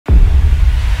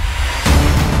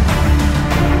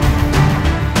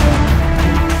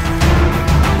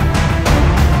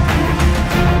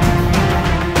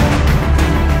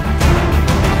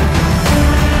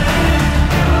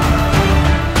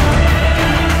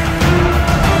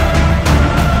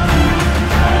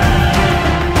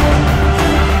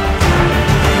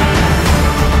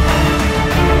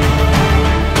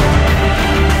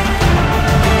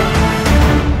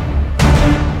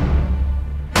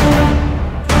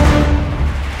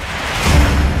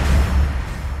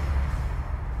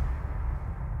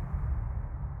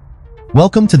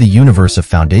Welcome to the universe of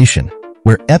Foundation,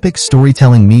 where epic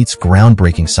storytelling meets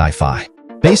groundbreaking sci-fi.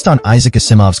 Based on Isaac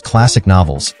Asimov's classic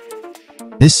novels,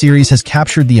 this series has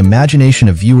captured the imagination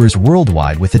of viewers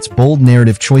worldwide with its bold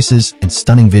narrative choices and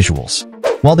stunning visuals.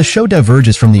 While the show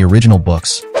diverges from the original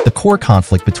books, the core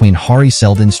conflict between Hari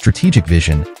Seldon's strategic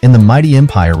vision and the mighty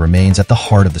Empire remains at the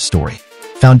heart of the story.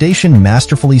 Foundation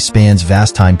masterfully spans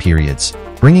vast time periods,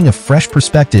 bringing a fresh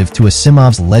perspective to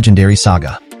Asimov's legendary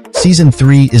saga. Season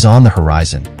 3 is on the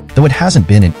horizon, though it hasn't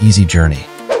been an easy journey.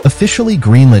 Officially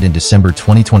greenlit in December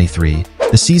 2023,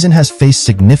 the season has faced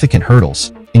significant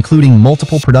hurdles, including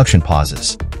multiple production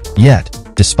pauses. Yet,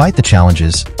 despite the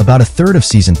challenges, about a third of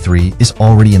Season 3 is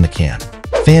already in the can.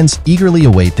 Fans eagerly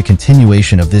await the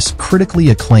continuation of this critically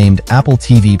acclaimed Apple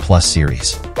TV Plus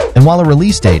series. And while a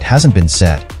release date hasn't been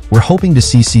set, we're hoping to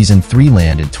see Season 3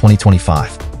 land in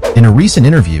 2025. In a recent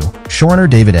interview, showrunner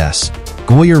David S.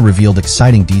 Goyer revealed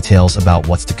exciting details about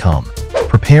what's to come.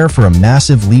 Prepare for a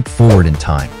massive leap forward in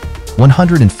time,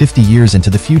 150 years into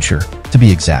the future, to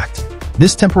be exact.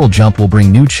 This temporal jump will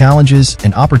bring new challenges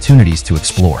and opportunities to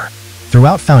explore.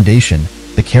 Throughout Foundation,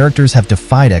 the characters have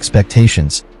defied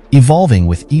expectations, evolving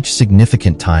with each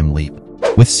significant time leap.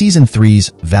 With Season 3's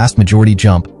vast majority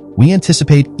jump, we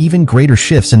anticipate even greater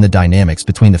shifts in the dynamics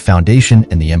between the Foundation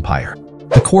and the Empire.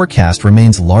 The core cast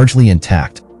remains largely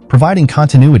intact, providing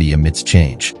continuity amidst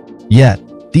change. Yet,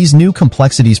 these new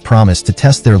complexities promise to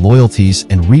test their loyalties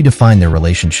and redefine their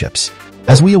relationships.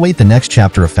 As we await the next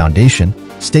chapter of Foundation,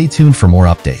 stay tuned for more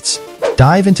updates.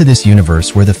 Dive into this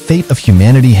universe where the fate of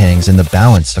humanity hangs in the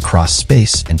balance across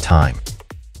space and time.